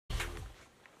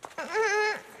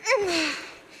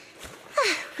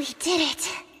We did it.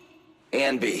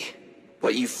 Anby,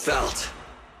 what you felt.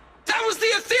 That was the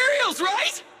ethereals,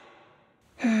 right?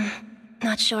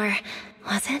 Not sure.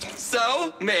 Was it?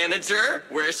 So, manager,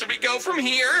 where should we go from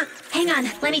here? Hang on,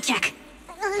 let me check.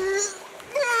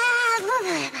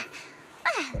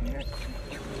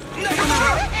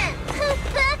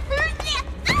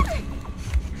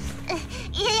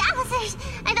 Officers,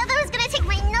 I thought that was gonna take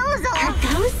my nose off. Are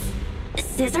those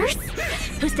scissors?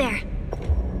 Who's there?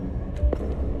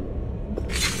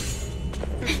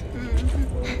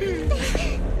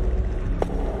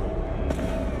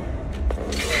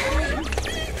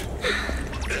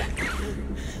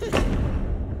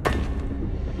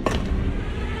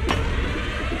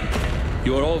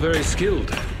 You are all very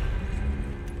skilled.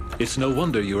 It's no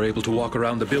wonder you are able to walk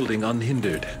around the building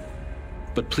unhindered.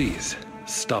 But please,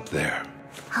 stop there.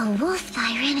 A wolf,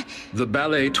 Byron. The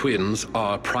ballet twins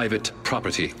are private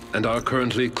property and are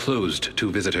currently closed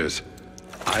to visitors.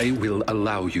 I will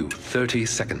allow you 30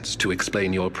 seconds to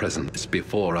explain your presence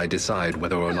before I decide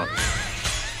whether or not...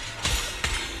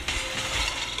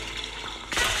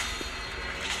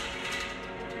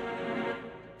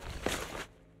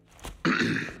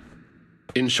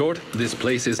 In short, this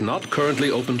place is not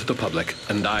currently open to the public,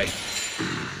 and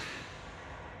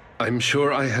I'm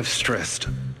sure I have stressed.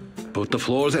 Both the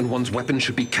floors and one's weapon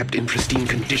should be kept in pristine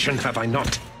condition, have I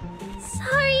not?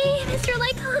 Sorry, Mr.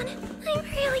 Lycon. I'm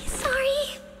really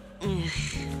sorry.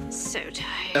 So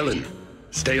tired. Ellen,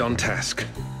 stay on task.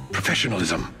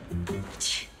 Professionalism.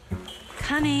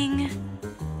 Coming.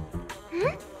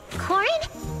 Corin?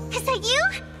 Is that you?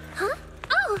 Huh?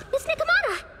 Oh, Miss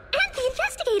Nikamata! And the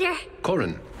investigator!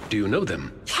 Corin, do you know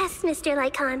them? Yes, Mr.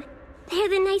 Lycon. They're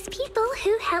the nice people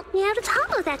who helped me out of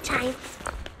Hollow that time.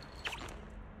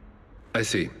 I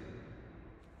see.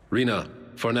 Rena,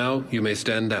 for now, you may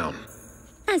stand down.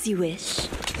 As you wish.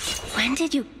 When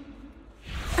did you...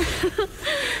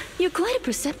 You're quite a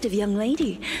perceptive young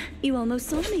lady. You almost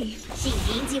saw me. She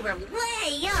means you were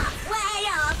way off, way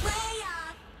off, way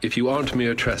off. If you aren't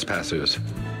mere trespassers,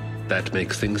 that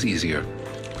makes things easier.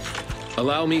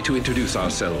 Allow me to introduce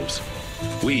ourselves.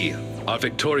 We are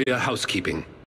Victoria Housekeeping.